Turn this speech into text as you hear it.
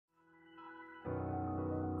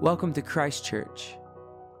Welcome to Christ Church.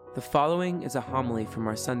 The following is a homily from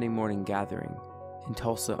our Sunday morning gathering in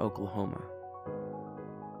Tulsa, Oklahoma.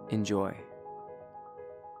 Enjoy.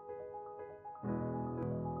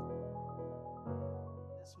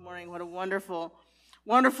 This morning, what a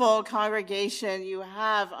wonderful congregation you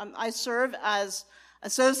have. I serve as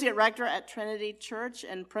associate rector at Trinity Church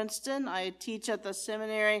in Princeton. I teach at the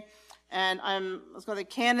seminary, and I'm the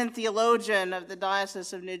canon theologian of the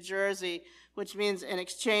Diocese of New Jersey, which means in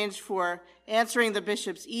exchange for answering the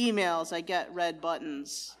bishop's emails, I get red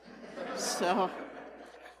buttons. So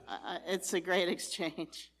it's a great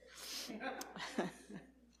exchange.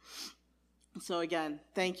 So again,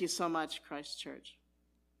 thank you so much, Christ Church.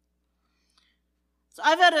 So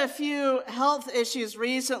I've had a few health issues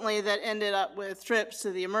recently that ended up with trips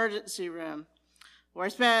to the emergency room, where I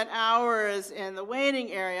spent hours in the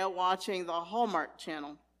waiting area watching the Hallmark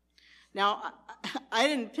Channel. Now, I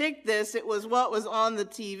didn't pick this. It was what was on the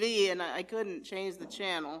TV, and I couldn't change the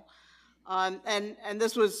channel. And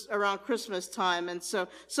this was around Christmas time. And so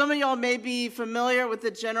some of y'all may be familiar with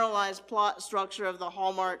the generalized plot structure of the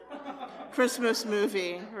Hallmark Christmas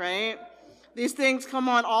movie, right? These things come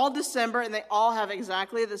on all December, and they all have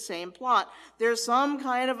exactly the same plot. There's some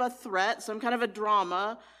kind of a threat, some kind of a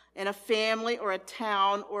drama in a family or a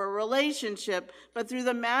town or a relationship. But through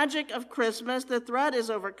the magic of Christmas, the threat is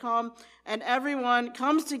overcome, and everyone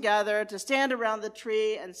comes together to stand around the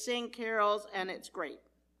tree and sing carols, and it's great.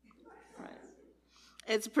 Right.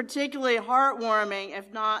 It's particularly heartwarming,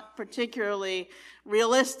 if not particularly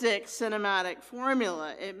realistic cinematic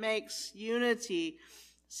formula. It makes unity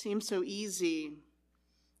seem so easy.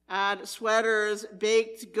 Add sweaters,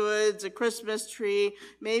 baked goods, a Christmas tree,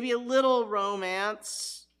 maybe a little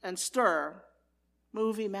romance, and stir.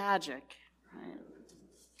 Movie magic, right?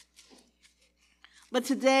 But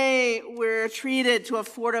today, we're treated to a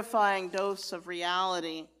fortifying dose of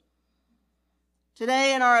reality.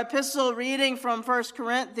 Today, in our epistle reading from 1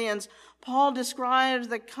 Corinthians, Paul describes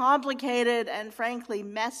the complicated and frankly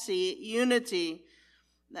messy unity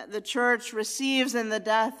that the church receives in the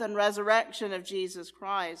death and resurrection of Jesus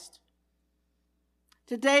Christ.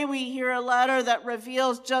 Today we hear a letter that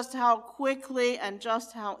reveals just how quickly and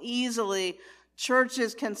just how easily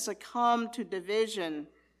churches can succumb to division,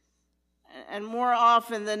 and more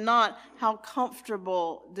often than not, how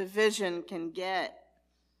comfortable division can get.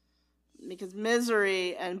 Because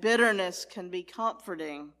misery and bitterness can be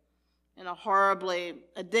comforting in a horribly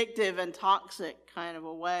addictive and toxic kind of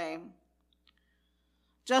a way.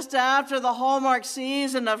 Just after the Hallmark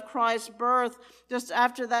season of Christ's birth, just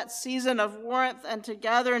after that season of warmth and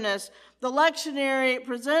togetherness, the lectionary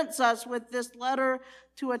presents us with this letter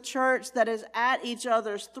to a church that is at each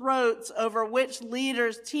other's throats over which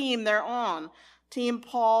leader's team they're on. Team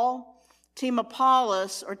Paul, Team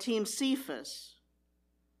Apollos, or Team Cephas.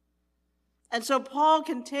 And so Paul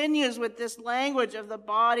continues with this language of the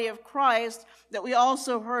body of Christ that we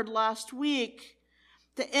also heard last week,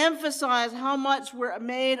 to emphasize how much we're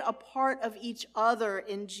made a part of each other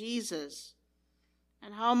in Jesus,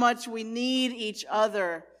 and how much we need each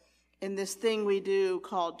other in this thing we do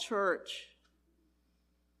called church.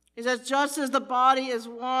 He says, just as the body is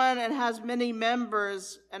one and has many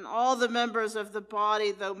members, and all the members of the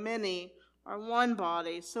body, though many, are one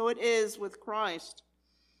body, so it is with Christ.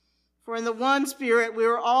 For in the one Spirit we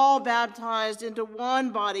were all baptized into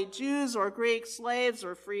one body, Jews or Greeks, slaves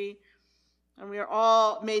or free, and we are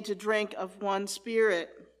all made to drink of one Spirit.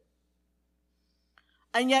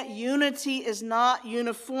 And yet unity is not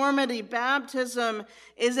uniformity. Baptism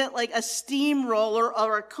isn't like a steamroller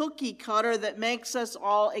or a cookie cutter that makes us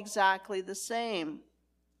all exactly the same.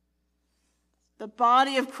 The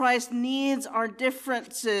body of Christ needs our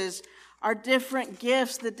differences, our different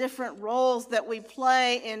gifts, the different roles that we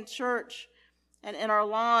play in church and in our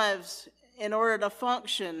lives in order to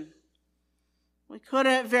function. We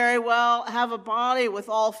couldn't very well have a body with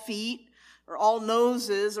all feet or all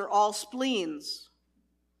noses or all spleens.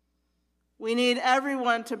 We need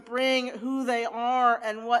everyone to bring who they are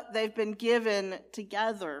and what they've been given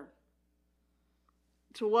together.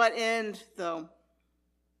 To what end, though?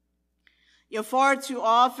 Far too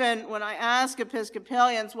often when I ask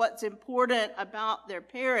Episcopalians what's important about their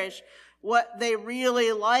parish, what they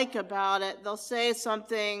really like about it, they'll say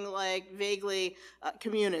something like vaguely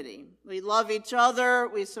community. We love each other,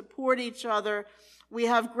 we support each other, we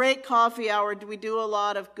have great coffee hour, we do a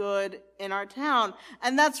lot of good in our town.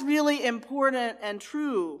 And that's really important and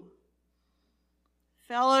true.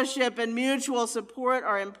 Fellowship and mutual support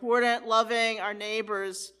are important. Loving our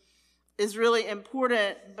neighbors is really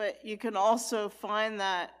important, but you can also find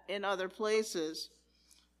that in other places.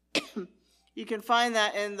 You can find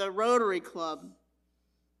that in the Rotary Club.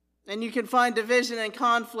 And you can find division and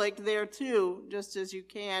conflict there too, just as you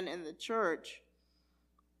can in the church.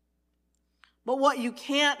 But what you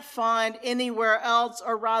can't find anywhere else,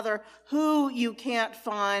 or rather, who you can't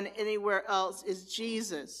find anywhere else, is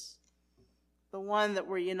Jesus, the one that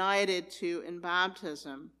we're united to in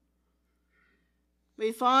baptism.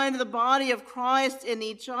 We find the body of Christ in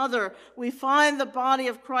each other. We find the body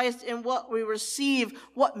of Christ in what we receive,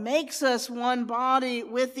 what makes us one body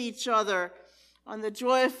with each other on the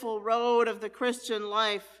joyful road of the Christian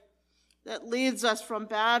life that leads us from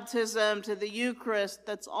baptism to the Eucharist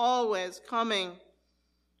that's always coming,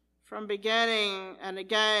 from beginning and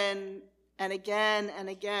again and again and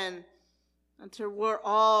again, until we're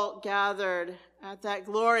all gathered at that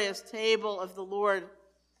glorious table of the Lord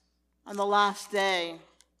on the last day.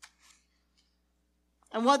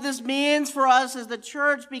 And what this means for us as the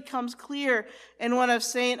church becomes clear in one of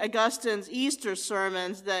St. Augustine's Easter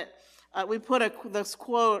sermons that we put this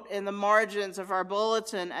quote in the margins of our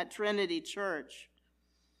bulletin at Trinity Church.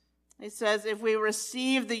 He says, if we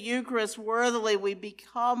receive the Eucharist worthily, we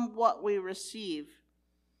become what we receive.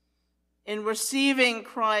 In receiving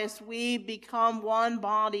Christ, we become one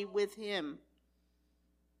body with him.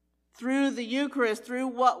 Through the Eucharist, through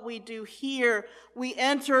what we do here, we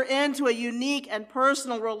enter into a unique and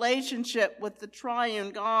personal relationship with the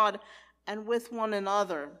triune God and with one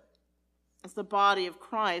another. As the body of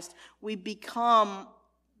Christ, we become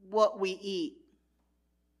what we eat.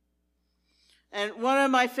 And one of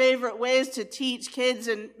my favorite ways to teach kids,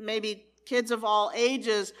 and maybe kids of all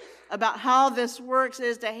ages, about how this works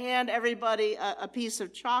is to hand everybody a piece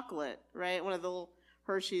of chocolate, right? One of the little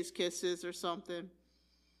Hershey's Kisses or something.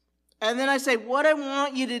 And then I say, what I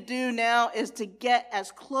want you to do now is to get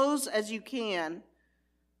as close as you can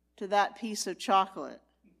to that piece of chocolate.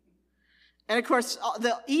 And of course,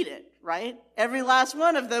 they'll eat it, right? Every last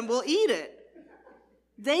one of them will eat it.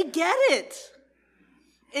 They get it.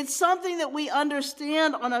 It's something that we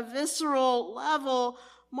understand on a visceral level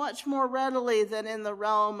much more readily than in the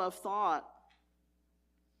realm of thought.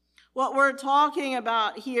 What we're talking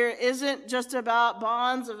about here isn't just about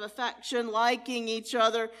bonds of affection, liking each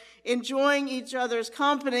other, enjoying each other's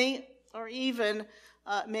company, or even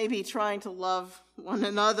maybe trying to love one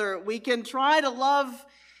another. We can try to love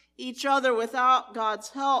each other without God's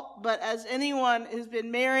help, but as anyone who's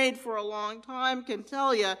been married for a long time can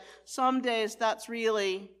tell you, some days that's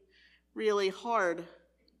really, really hard.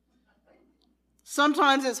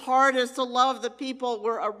 Sometimes it's hardest to love the people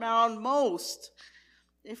we're around most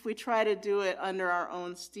if we try to do it under our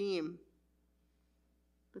own steam.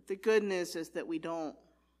 But the good news is that we don't.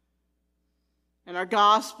 And our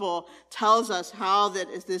gospel tells us how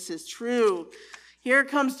this is true. Here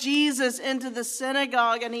comes Jesus into the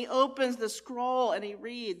synagogue, and he opens the scroll and he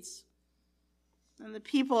reads. And the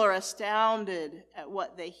people are astounded at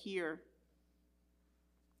what they hear.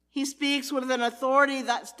 He speaks with an authority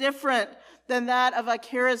that's different than that of a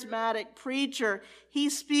charismatic preacher. He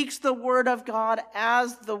speaks the word of God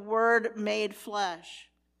as the word made flesh.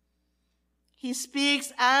 He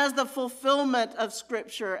speaks as the fulfillment of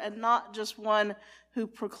Scripture and not just one who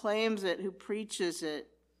proclaims it, who preaches it.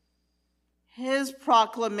 His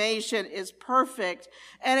proclamation is perfect,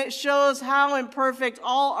 and it shows how imperfect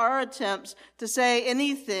all our attempts to say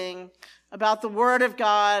anything about the Word of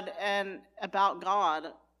God and about God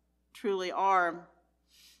truly are.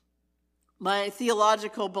 My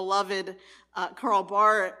theological beloved Karl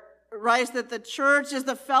Barth writes that the church is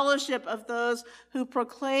the fellowship of those who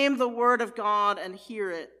proclaim the Word of God and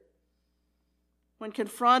hear it. When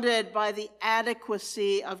confronted by the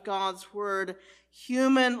adequacy of God's Word,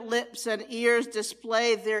 human lips and ears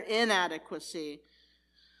display their inadequacy.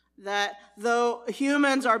 That though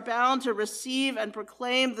humans are bound to receive and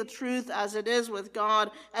proclaim the truth as it is with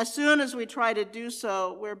God, as soon as we try to do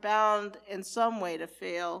so, we're bound in some way to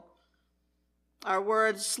fail. Our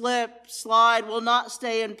words slip, slide, will not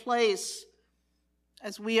stay in place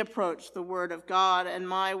as we approach the Word of God, and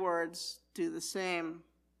my words do the same.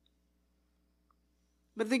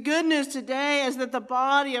 But the good news today is that the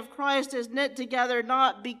body of Christ is knit together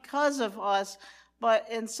not because of us, but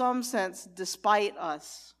in some sense, despite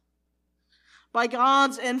us. By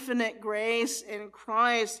God's infinite grace in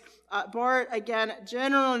Christ, Barth, again,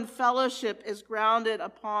 genuine fellowship is grounded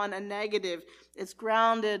upon a negative. It's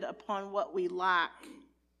grounded upon what we lack.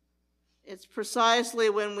 It's precisely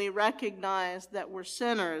when we recognize that we're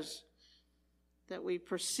sinners, that we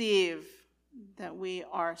perceive that we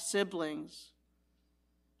are siblings.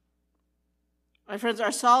 My friends,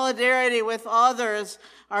 our solidarity with others,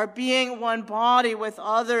 our being one body with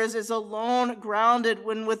others is alone grounded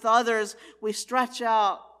when with others we stretch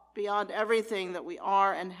out beyond everything that we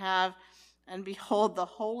are and have and behold the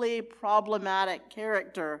wholly problematic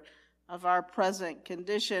character of our present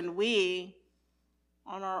condition, we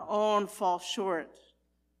on our own fall short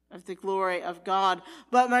of the glory of God.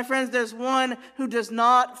 But my friends, there's one who does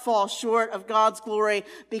not fall short of God's glory,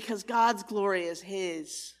 because God's glory is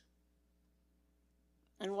his.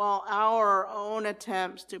 And while our own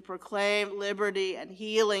attempts to proclaim liberty and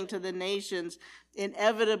healing to the nations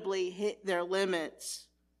inevitably hit their limits,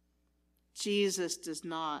 Jesus does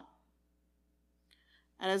not.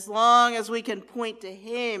 And as long as we can point to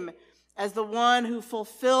him as the one who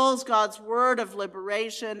fulfills God's word of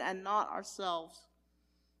liberation and not ourselves,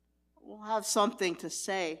 we'll have something to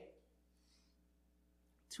say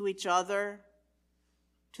to each other,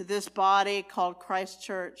 to this body called Christ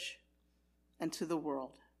Church, and to the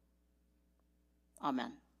world.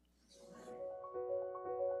 Amen.